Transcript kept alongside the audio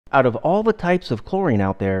Out of all the types of chlorine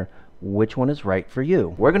out there, which one is right for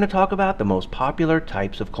you? We're going to talk about the most popular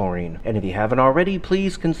types of chlorine. And if you haven't already,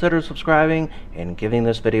 please consider subscribing and giving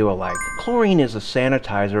this video a like. Chlorine is a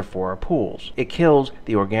sanitizer for our pools. It kills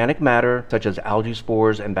the organic matter such as algae,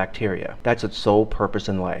 spores, and bacteria. That's its sole purpose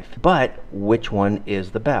in life. But which one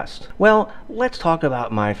is the best? Well, let's talk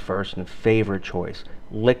about my first and favorite choice,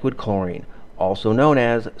 liquid chlorine, also known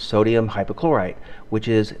as sodium hypochlorite, which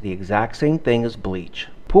is the exact same thing as bleach.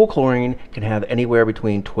 Pool chlorine can have anywhere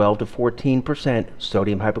between 12 to 14%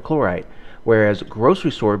 sodium hypochlorite, whereas grocery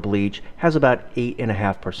store bleach has about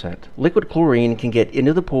 8.5%. Liquid chlorine can get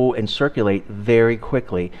into the pool and circulate very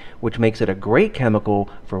quickly, which makes it a great chemical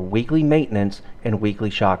for weekly maintenance and weekly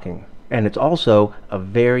shocking. And it's also a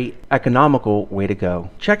very economical way to go.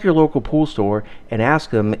 Check your local pool store and ask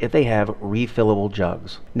them if they have refillable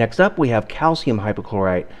jugs. Next up, we have calcium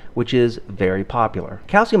hypochlorite, which is very popular.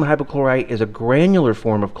 Calcium hypochlorite is a granular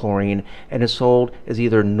form of chlorine and is sold as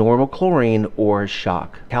either normal chlorine or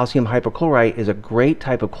shock. Calcium hypochlorite is a great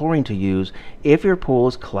type of chlorine to use if your pool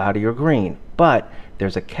is cloudy or green, but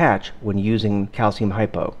there's a catch when using calcium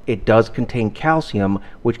hypo. It does contain calcium,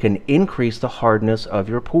 which can increase the hardness of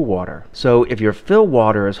your pool water. So if your fill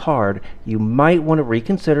water is hard, you might want to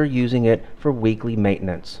reconsider using it for weekly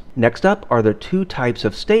maintenance. Next up are the two types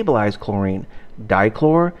of stabilized chlorine,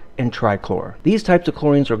 Dichlor and Trichlor. These types of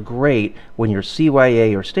chlorines are great when your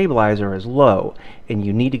CYA or stabilizer is low and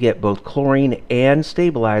you need to get both chlorine and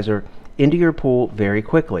stabilizer into your pool very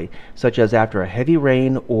quickly, such as after a heavy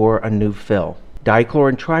rain or a new fill. Dichlor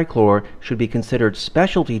and trichlor should be considered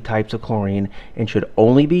specialty types of chlorine and should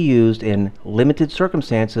only be used in limited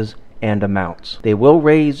circumstances and amounts. They will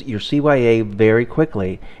raise your CYA very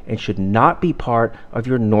quickly and should not be part of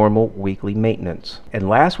your normal weekly maintenance. And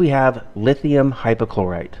last, we have lithium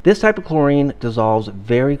hypochlorite. This type of chlorine dissolves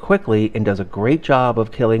very quickly and does a great job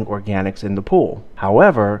of killing organics in the pool.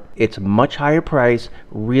 However, its much higher price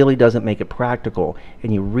really doesn't make it practical,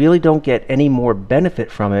 and you really don't get any more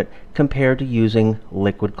benefit from it compared to using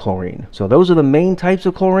liquid chlorine. So those are the main types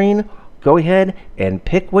of chlorine. Go ahead and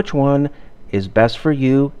pick which one is best for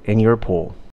you in your pool.